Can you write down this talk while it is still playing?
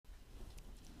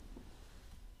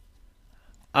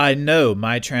I know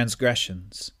my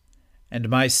transgressions, and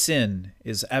my sin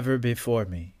is ever before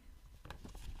me.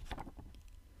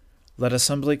 Let us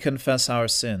humbly confess our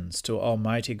sins to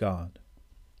Almighty God.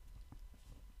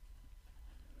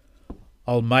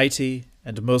 Almighty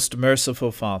and most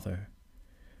merciful Father,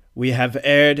 we have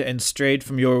erred and strayed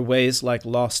from your ways like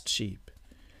lost sheep.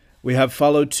 We have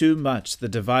followed too much the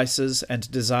devices and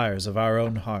desires of our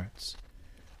own hearts.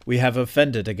 We have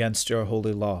offended against your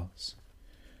holy laws.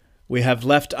 We have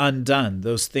left undone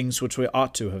those things which we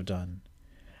ought to have done,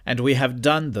 and we have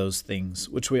done those things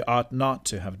which we ought not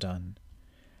to have done.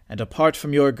 And apart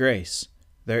from your grace,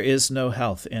 there is no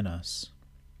health in us.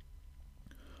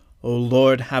 O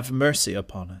Lord, have mercy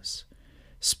upon us.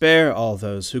 Spare all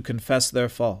those who confess their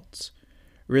faults.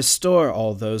 Restore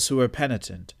all those who are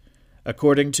penitent,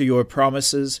 according to your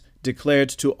promises declared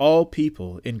to all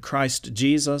people in Christ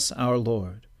Jesus our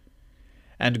Lord.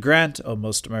 And grant, O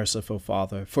most merciful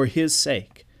Father, for his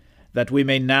sake, that we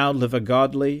may now live a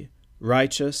godly,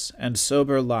 righteous, and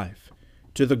sober life,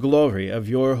 to the glory of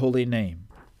your holy name.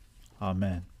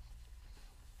 Amen.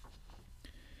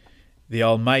 The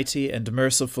Almighty and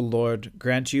merciful Lord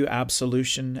grant you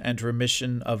absolution and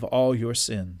remission of all your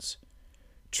sins,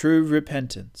 true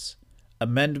repentance,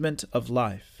 amendment of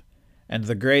life, and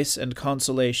the grace and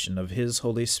consolation of his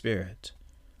Holy Spirit.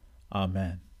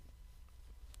 Amen.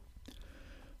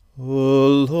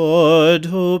 O Lord,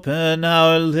 open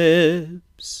our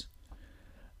lips,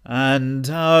 and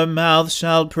our mouth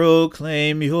shall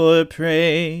proclaim your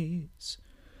praise.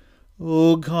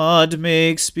 O God,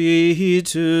 make speed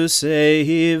to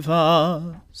save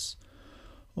us.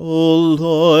 O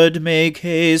Lord, make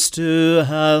haste to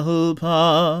help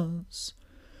us.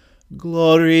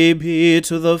 Glory be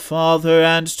to the Father,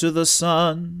 and to the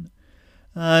Son,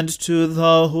 and to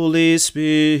the Holy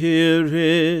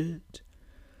Spirit,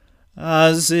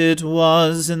 as it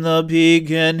was in the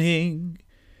beginning,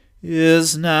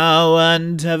 is now,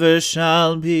 and ever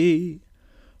shall be,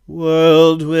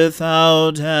 world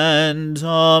without end.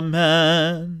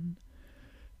 Amen.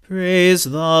 Praise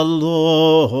the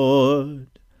Lord.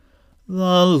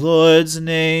 The Lord's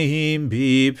name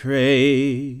be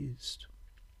praised.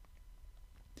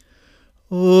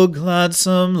 O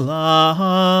gladsome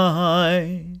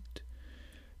light,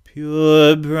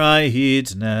 pure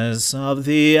brightness of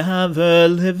the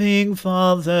ever-living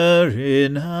Father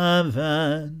in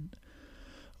heaven,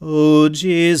 O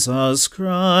Jesus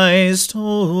Christ,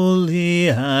 holy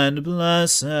and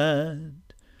blessed,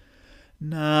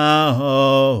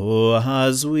 now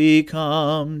as we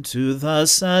come to the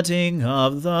setting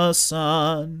of the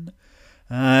sun,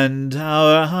 and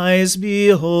our eyes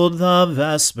behold the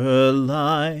vesper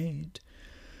light,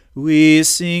 we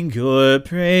sing your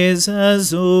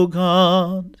praises, O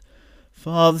God,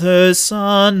 Father,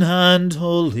 Son, and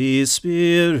Holy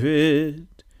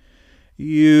Spirit.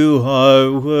 You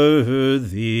are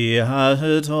worthy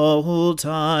at all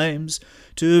times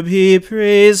to be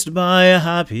praised by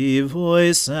happy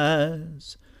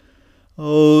voices.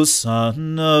 O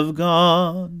Son of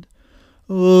God,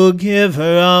 O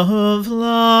Giver of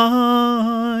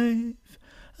life,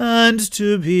 and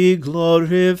to be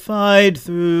glorified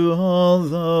through all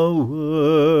the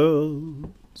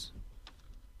world.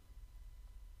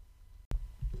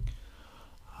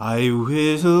 I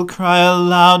will cry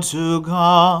aloud to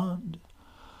God.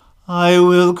 I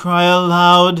will cry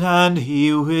aloud, and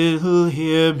he will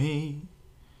hear me.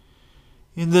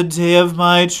 In the day of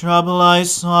my trouble I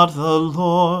sought the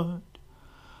Lord.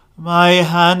 My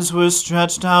hands were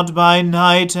stretched out by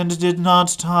night and did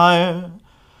not tire.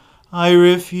 I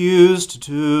refused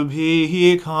to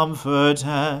be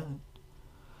comforted.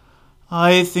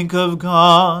 I think of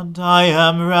God, I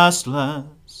am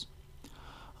restless.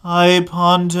 I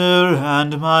ponder,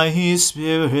 and my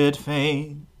spirit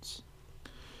faints.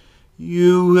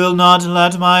 You will not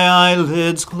let my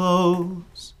eyelids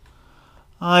close.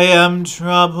 I am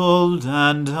troubled,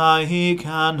 and I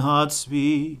cannot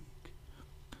speak.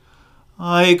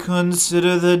 I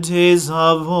consider the days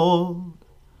of old.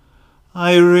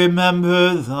 I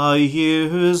remember the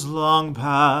years long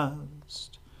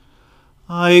past.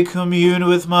 I commune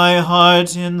with my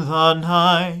heart in the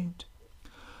night.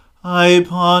 I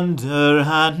ponder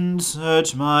and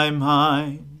search my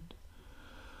mind.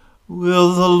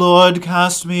 Will the Lord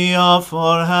cast me off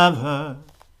forever?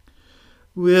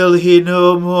 Will he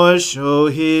no more show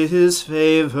his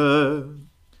favor?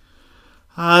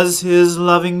 Has his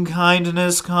loving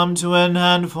kindness come to an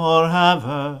end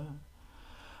forever?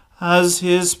 Has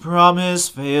his promise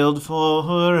failed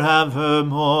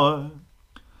forevermore?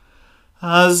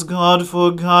 Has God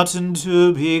forgotten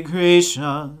to be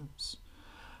gracious?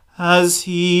 Has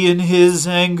he in his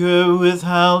anger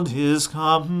withheld his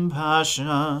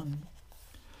compassion?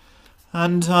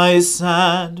 And I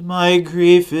said, my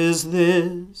grief is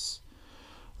this,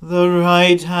 the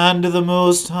right hand of the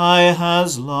Most High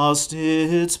has lost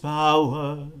its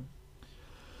power.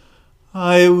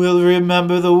 I will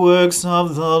remember the works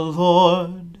of the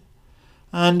Lord,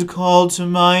 and call to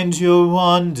mind your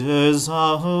wonders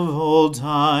of old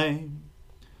time.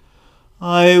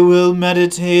 I will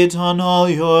meditate on all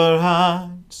your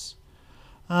acts,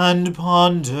 and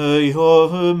ponder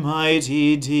your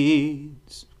mighty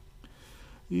deeds.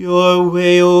 Your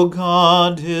way, O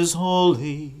God, is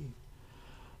holy.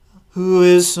 Who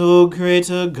is so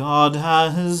great a God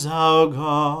as our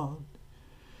God?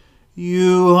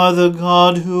 You are the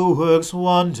God who works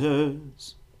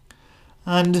wonders,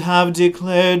 and have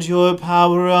declared your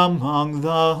power among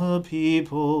the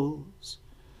peoples.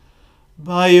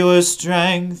 By your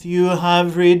strength you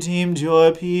have redeemed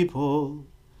your people,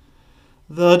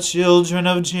 the children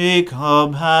of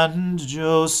Jacob and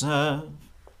Joseph.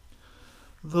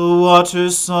 The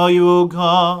waters saw you, O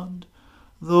God,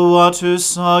 the waters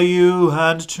saw you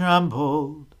and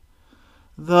trembled.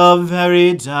 The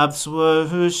very depths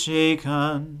were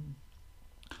shaken.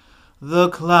 The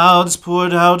clouds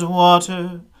poured out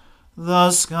water,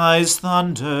 the skies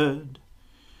thundered.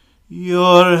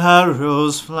 Your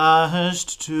arrows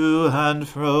flashed to and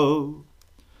fro.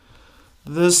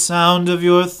 The sound of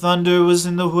your thunder was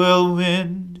in the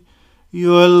whirlwind.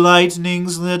 Your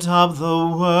lightnings lit up the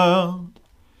world.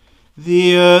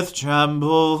 The earth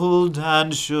trembled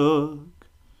and shook.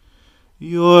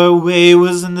 Your way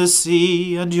was in the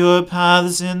sea, and your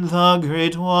paths in the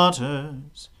great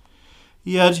waters.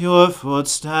 Yet your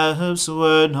footsteps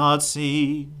were not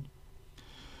seen.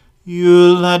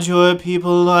 You led your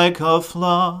people like a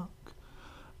flock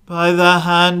by the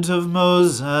hand of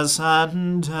Moses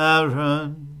and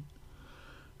Aaron.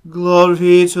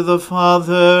 Glory to the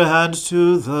Father and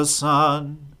to the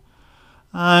Son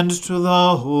and to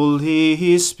the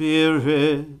Holy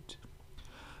Spirit,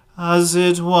 as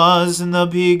it was in the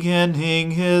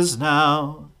beginning, is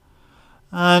now,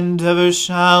 and ever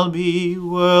shall be,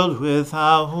 world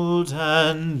without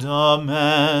end.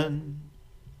 Amen.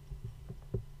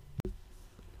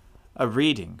 A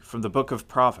reading from the book of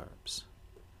Proverbs.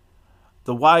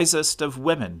 The wisest of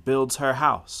women builds her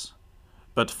house,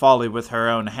 but folly with her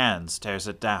own hands tears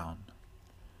it down.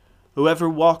 Whoever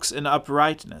walks in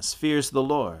uprightness fears the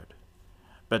Lord,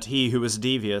 but he who is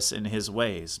devious in his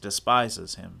ways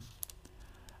despises him.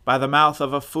 By the mouth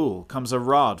of a fool comes a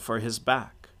rod for his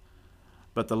back,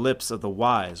 but the lips of the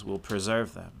wise will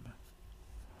preserve them.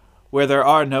 Where there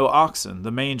are no oxen,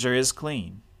 the manger is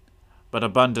clean, but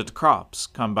abundant crops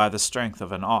come by the strength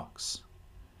of an ox.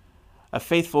 A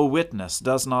faithful witness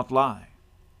does not lie,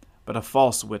 but a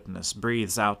false witness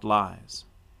breathes out lies.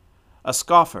 A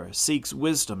scoffer seeks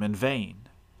wisdom in vain,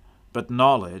 but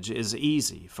knowledge is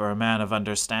easy for a man of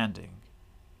understanding.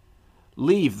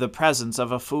 Leave the presence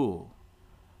of a fool,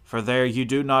 for there you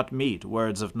do not meet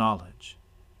words of knowledge.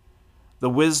 The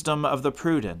wisdom of the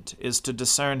prudent is to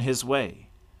discern his way,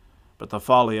 but the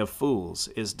folly of fools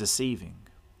is deceiving.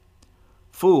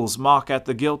 Fools mock at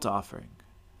the guilt offering,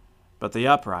 but the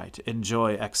upright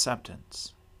enjoy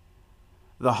acceptance.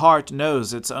 The heart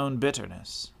knows its own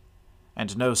bitterness,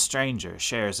 and no stranger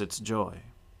shares its joy.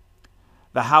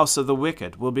 The house of the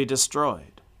wicked will be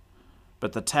destroyed,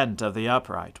 but the tent of the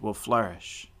upright will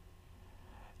flourish.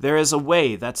 There is a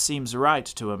way that seems right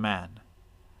to a man,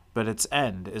 but its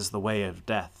end is the way of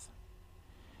death.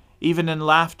 Even in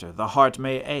laughter the heart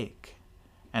may ache,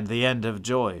 and the end of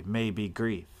joy may be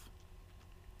grief.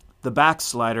 The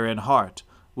backslider in heart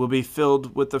will be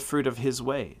filled with the fruit of his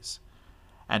ways,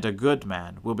 and a good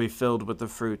man will be filled with the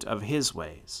fruit of his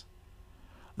ways.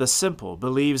 The simple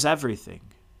believes everything,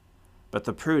 but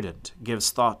the prudent gives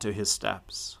thought to his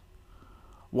steps.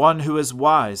 One who is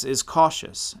wise is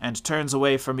cautious and turns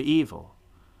away from evil,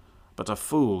 but a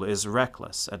fool is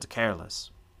reckless and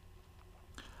careless.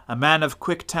 A man of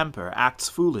quick temper acts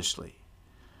foolishly,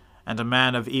 and a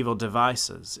man of evil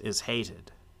devices is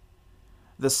hated.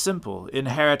 The simple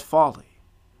inherit folly,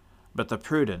 but the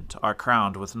prudent are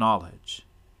crowned with knowledge.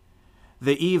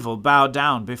 The evil bow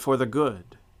down before the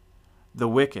good, the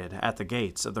wicked at the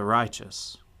gates of the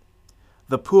righteous.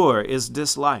 The poor is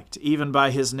disliked even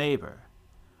by his neighbor,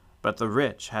 but the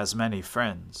rich has many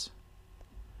friends.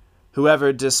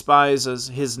 Whoever despises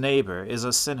his neighbor is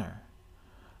a sinner,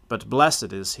 but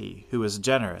blessed is he who is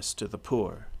generous to the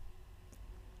poor.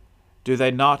 Do they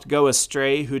not go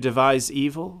astray who devise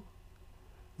evil?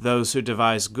 Those who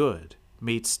devise good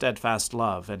meet steadfast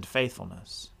love and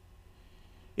faithfulness.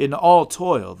 In all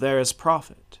toil there is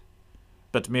profit,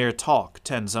 but mere talk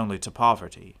tends only to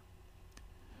poverty.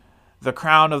 The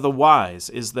crown of the wise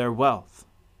is their wealth,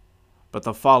 but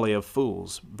the folly of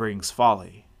fools brings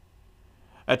folly.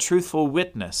 A truthful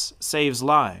witness saves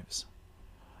lives,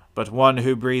 but one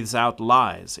who breathes out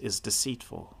lies is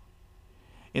deceitful.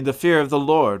 In the fear of the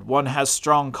Lord one has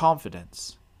strong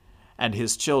confidence, and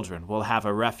his children will have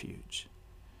a refuge.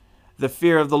 The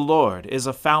fear of the Lord is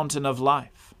a fountain of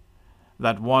life,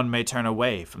 that one may turn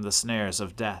away from the snares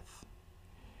of death.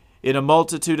 In a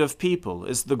multitude of people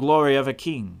is the glory of a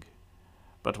king,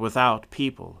 but without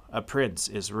people a prince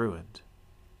is ruined.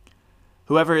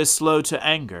 Whoever is slow to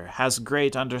anger has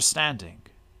great understanding,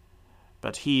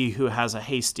 but he who has a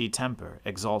hasty temper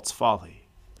exalts folly.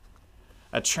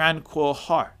 A tranquil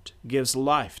heart gives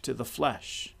life to the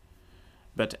flesh,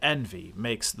 but envy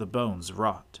makes the bones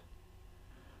rot.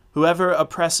 Whoever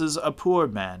oppresses a poor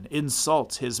man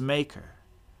insults his Maker,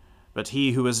 but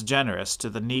he who is generous to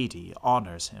the needy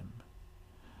honors him.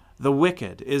 The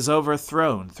wicked is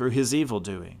overthrown through his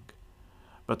evil-doing,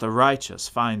 but the righteous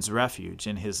finds refuge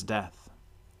in his death.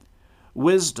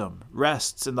 Wisdom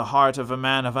rests in the heart of a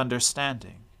man of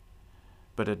understanding,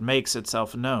 but it makes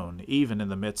itself known even in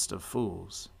the midst of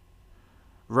fools.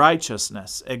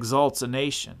 Righteousness exalts a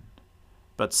nation,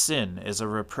 but sin is a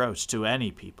reproach to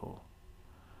any people.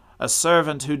 A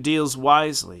servant who deals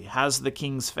wisely has the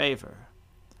king's favor,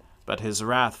 but his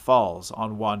wrath falls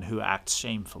on one who acts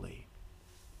shamefully.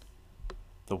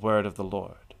 The word of the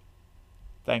Lord.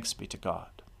 Thanks be to God.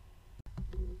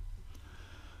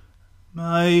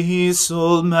 My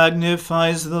soul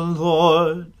magnifies the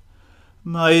Lord.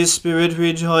 My spirit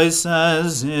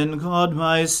rejoices in God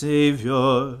my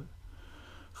Saviour.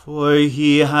 For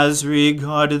he has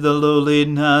regarded the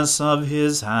lowliness of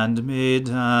his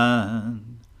handmaiden.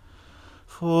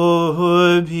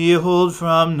 For behold,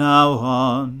 from now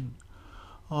on,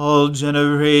 all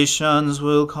generations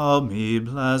will call me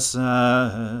blessed.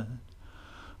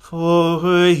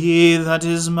 For he that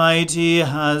is mighty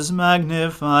has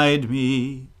magnified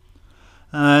me,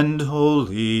 and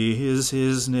holy is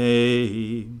his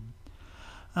name.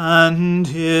 And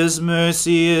his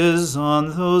mercy is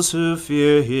on those who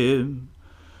fear him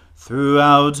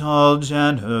throughout all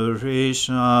generations.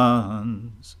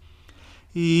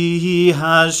 He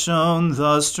has shown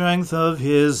the strength of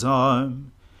his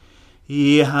arm.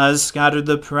 He has scattered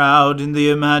the proud in the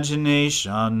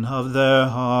imagination of their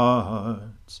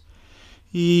hearts.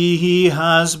 He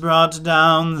has brought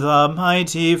down the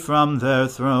mighty from their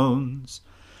thrones,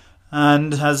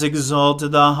 and has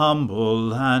exalted the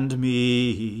humble and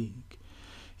meek.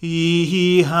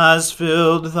 He has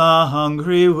filled the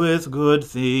hungry with good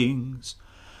things,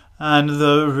 and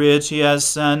the rich he has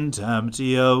sent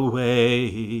empty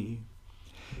away.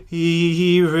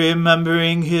 He,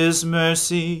 remembering his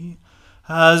mercy,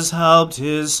 has helped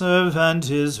his servant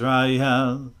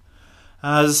Israel,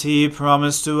 as he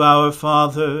promised to our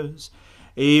fathers,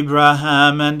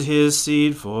 Abraham and his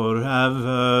seed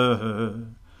forever.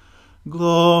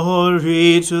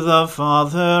 Glory to the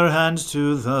Father, and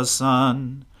to the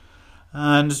Son,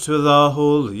 and to the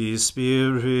Holy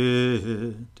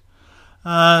Spirit,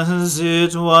 as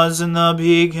it was in the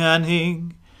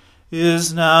beginning,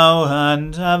 is now,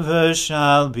 and ever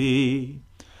shall be,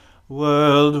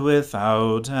 world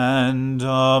without end.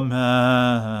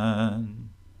 Amen.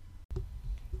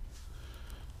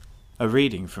 A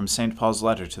reading from St. Paul's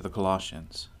letter to the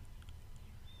Colossians.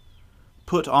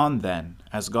 Put on, then,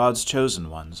 as God's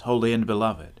chosen ones, holy and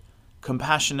beloved,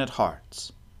 compassionate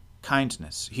hearts,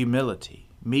 kindness, humility,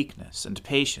 meekness, and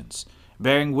patience,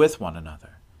 bearing with one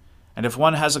another, and if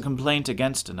one has a complaint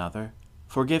against another,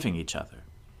 forgiving each other.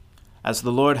 As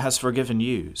the Lord has forgiven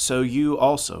you, so you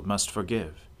also must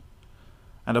forgive.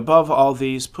 And above all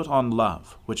these put on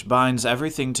love, which binds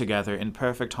everything together in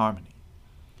perfect harmony.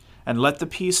 And let the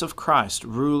peace of Christ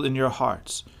rule in your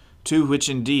hearts, to which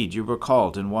indeed you were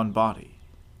called in one body.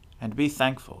 And be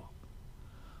thankful.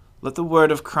 Let the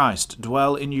word of Christ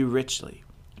dwell in you richly,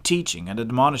 teaching and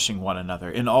admonishing one another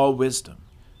in all wisdom,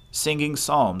 singing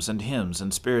psalms and hymns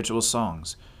and spiritual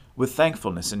songs, with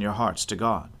thankfulness in your hearts to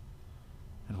God.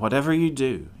 And whatever you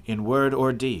do, in word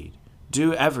or deed,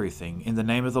 do everything in the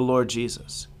name of the Lord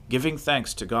Jesus, giving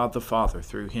thanks to God the Father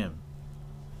through him.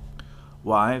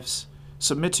 Wives,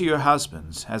 submit to your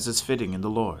husbands, as is fitting in the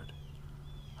Lord.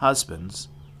 Husbands,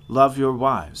 love your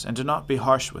wives, and do not be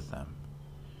harsh with them.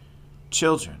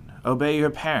 Children, obey your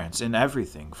parents in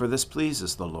everything, for this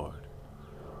pleases the Lord.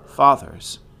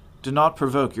 Fathers, do not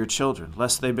provoke your children,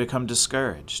 lest they become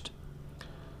discouraged.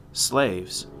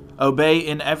 Slaves, obey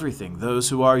in everything those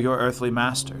who are your earthly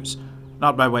masters,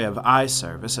 not by way of eye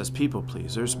service as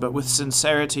people-pleasers, but with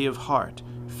sincerity of heart,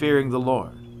 fearing the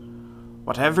Lord.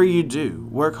 Whatever you do,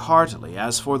 work heartily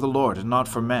as for the Lord and not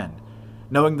for men,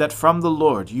 knowing that from the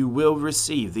Lord you will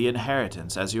receive the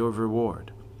inheritance as your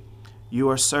reward. You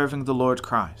are serving the Lord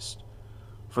Christ.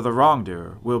 For the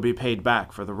wrongdoer will be paid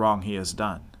back for the wrong he has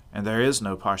done, and there is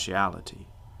no partiality.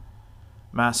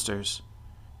 Masters,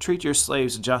 treat your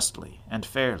slaves justly and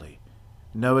fairly,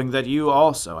 knowing that you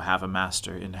also have a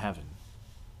master in heaven.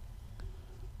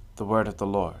 The word of the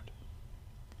Lord.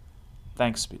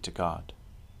 Thanks be to God.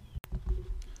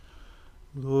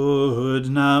 Lord,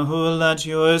 now let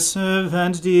your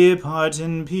servant depart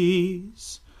in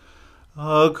peace,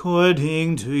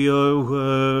 according to your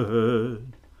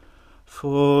word.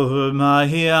 For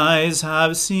my eyes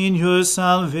have seen your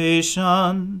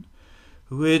salvation,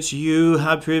 which you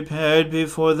have prepared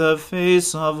before the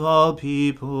face of all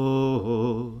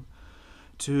people,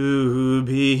 to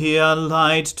be a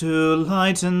light to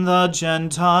lighten the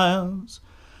Gentiles,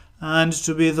 and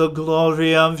to be the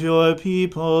glory of your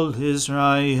people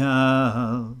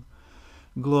Israel.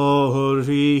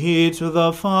 Glory to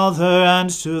the Father, and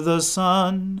to the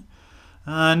Son,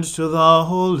 and to the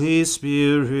Holy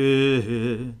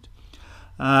Spirit,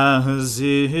 as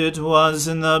it was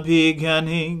in the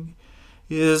beginning,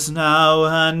 is now,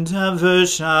 and ever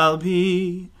shall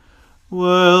be,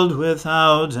 world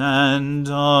without end.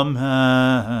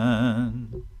 Amen.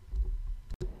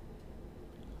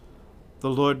 The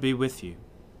Lord be with you.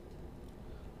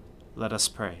 Let us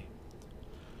pray.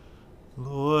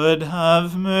 Lord,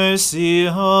 have mercy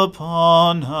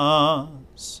upon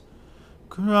us.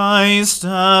 Christ,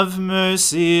 have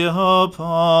mercy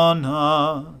upon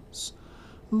us.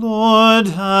 Lord,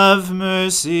 have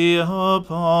mercy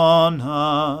upon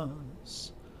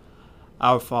us.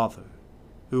 Our Father,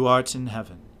 who art in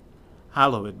heaven,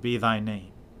 hallowed be thy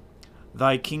name.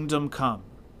 Thy kingdom come,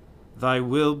 thy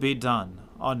will be done,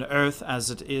 on earth as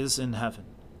it is in heaven.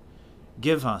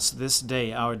 Give us this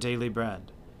day our daily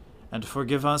bread, and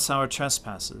forgive us our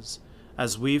trespasses,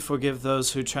 as we forgive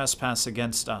those who trespass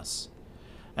against us.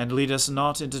 And lead us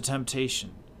not into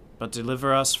temptation, but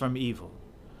deliver us from evil.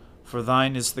 For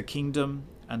thine is the kingdom,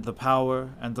 and the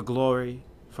power, and the glory,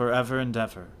 forever and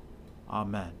ever.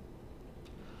 Amen.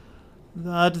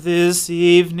 That this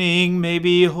evening may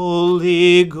be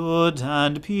holy, good,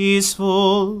 and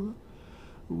peaceful,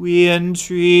 we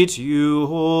entreat you,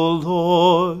 O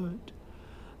Lord,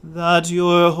 that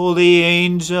your holy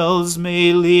angels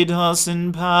may lead us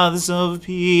in paths of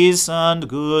peace and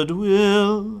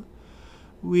goodwill.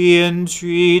 We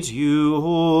entreat you,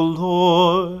 O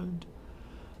Lord,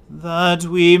 that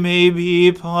we may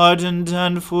be pardoned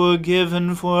and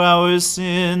forgiven for our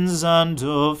sins and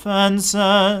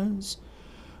offenses.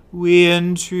 We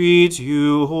entreat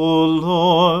you, O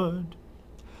Lord,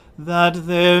 that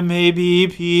there may be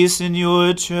peace in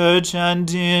your church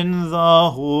and in the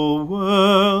whole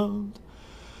world.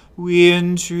 We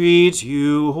entreat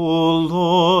you, O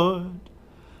Lord,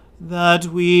 that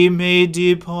we may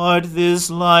depart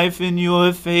this life in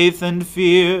your faith and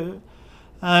fear,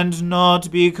 and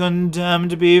not be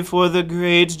condemned before the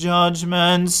great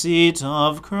judgment seat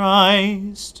of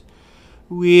Christ.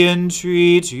 We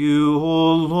entreat you,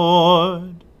 O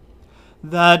Lord,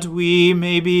 that we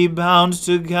may be bound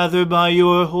together by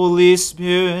your Holy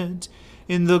Spirit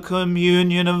in the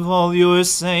communion of all your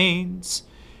saints,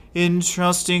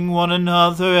 entrusting one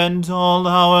another and all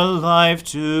our life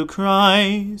to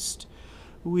Christ.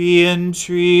 We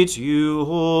entreat you,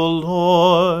 O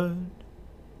Lord.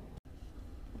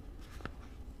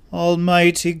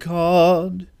 Almighty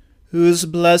God, whose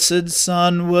blessed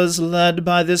Son was led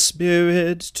by the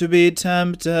Spirit to be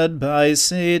tempted by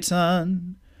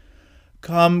Satan,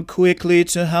 come quickly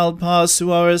to help us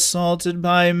who are assaulted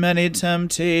by many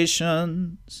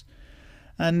temptations.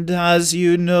 And as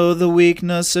you know the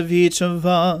weakness of each of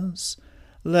us,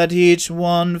 let each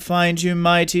one find you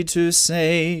mighty to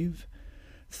save.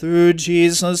 Through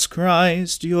Jesus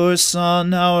Christ, your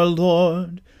Son, our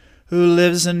Lord, who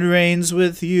lives and reigns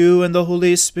with you and the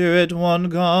Holy Spirit, one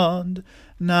God,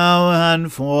 now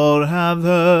and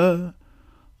forever.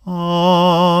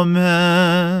 Amen.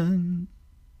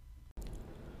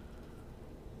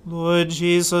 Lord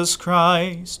Jesus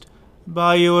Christ,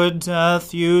 by your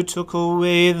death you took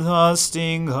away the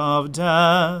sting of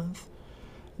death.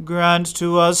 Grant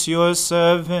to us, your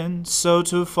servants, so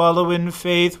to follow in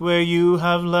faith where you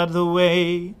have led the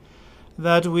way,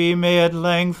 that we may at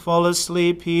length fall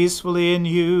asleep peacefully in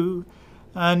you,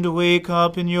 and wake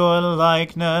up in your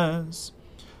likeness.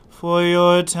 For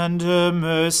your tender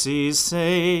mercy's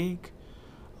sake.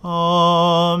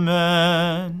 Amen.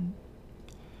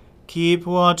 Keep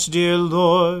watch, dear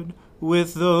Lord,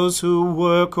 with those who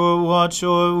work or watch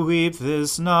or weep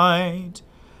this night,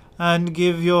 and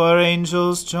give your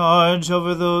angels charge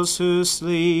over those who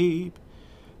sleep.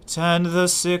 Tend the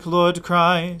sick, Lord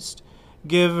Christ.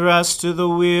 Give rest to the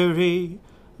weary.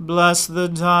 Bless the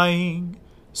dying.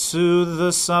 Soothe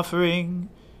the suffering.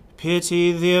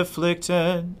 Pity the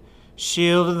afflicted.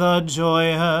 Shield the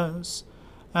joyous.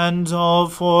 And all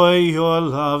for your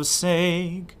love's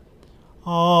sake.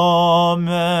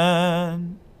 Amen.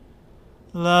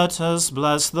 Let us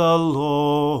bless the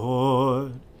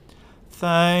Lord.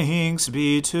 Thanks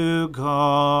be to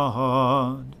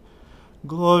God.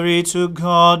 Glory to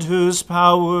God, whose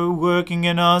power working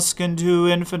in us can do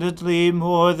infinitely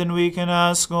more than we can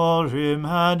ask or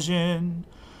imagine.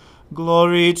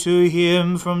 Glory to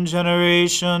him from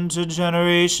generation to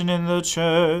generation in the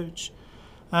church,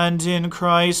 and in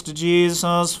Christ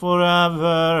Jesus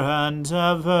forever and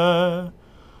ever.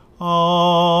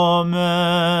 Amen.